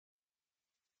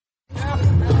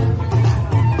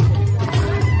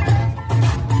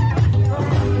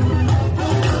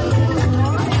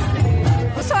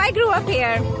up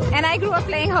here and I grew up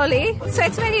playing Holi, so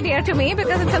it's very dear to me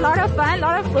because it's a lot of fun, a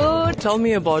lot of food. Tell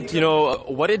me about,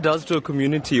 what it does to a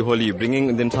community, Holi,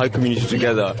 bringing the entire community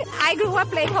together. I grew up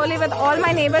playing Holi with all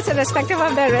my neighbors irrespective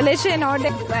of their religion or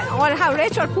how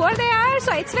rich or poor they are,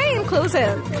 so it's very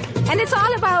inclusive. And it's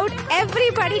all about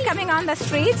everybody coming on the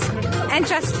streets and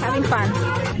just having fun.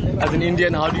 As an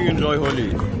Indian, how do you enjoy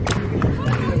Holi?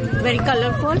 Very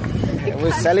colorful.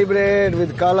 We celebrate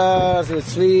with colors, with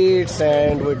sweets,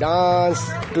 and we dance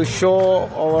to show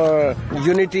our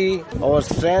unity, our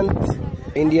strength.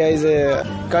 India is a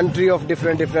country of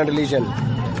different religion.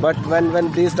 But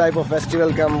when these type of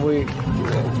festival come, we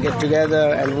get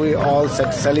together and we all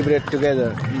celebrate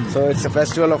together. So it's a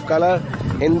festival of color.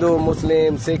 Hindu,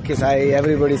 Muslim, Sikh, Isai,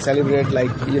 everybody celebrate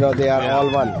like, they are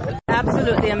all one.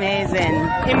 Absolutely amazing.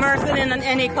 Immersing in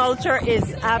any culture is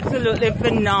absolutely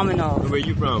phenomenal. Where are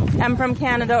you from? I'm from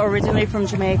Canada, originally from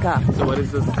Jamaica. So what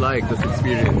is this like, this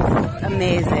experience?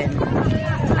 Amazing.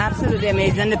 Absolutely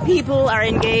amazing. The people are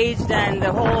engaged and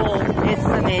it's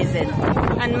amazing.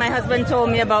 And my husband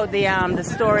told me about the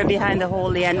story behind the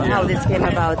Holi and how this came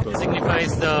about. It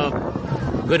signifies the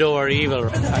good or evil.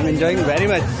 I'm enjoying very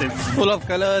much. It's full of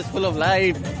colors, full of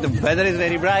light. The weather is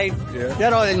very bright. Yeah.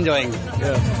 They're all enjoying.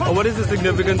 Yeah. What is the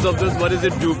significance of this? What does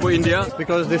it do for India?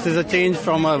 Because this is a change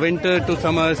from winter to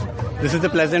summers. This is the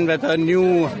pleasant weather,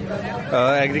 new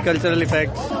agricultural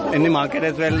effects in the market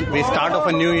as well. We start off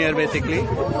a new year basically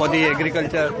for the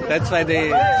agriculture. That's why they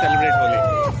celebrate Holi.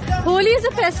 Holi is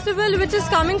a festival which is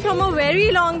coming from a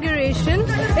very long duration.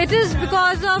 It is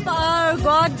because of our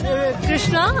god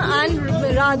Krishna and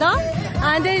Radha.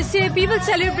 And they say people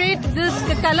celebrate this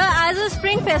color as a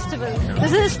spring festival.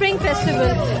 This is a spring festival.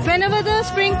 Whenever the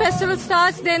spring festival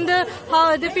starts, then the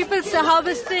people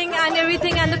harvesting and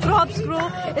everything and the crops grow.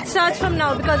 It starts from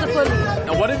now because of Holi.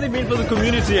 Now what does it mean for the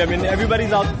community? I mean,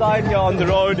 everybody's outside here on the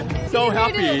road, so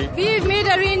happy. We've made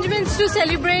arrangements to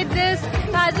celebrate this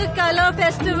as a color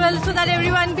festival so that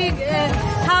everyone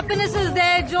happiness is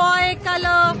there, joy,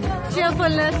 color,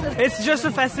 cheerfulness. It's just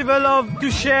a festival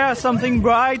to share something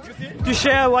bright, to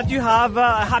share what you have,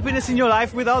 happiness in your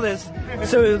life with others.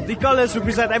 So the colors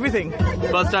represent everything.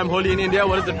 First time Holi in India,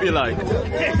 what does it feel like?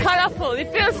 Colorful.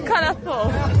 It feels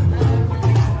colorful.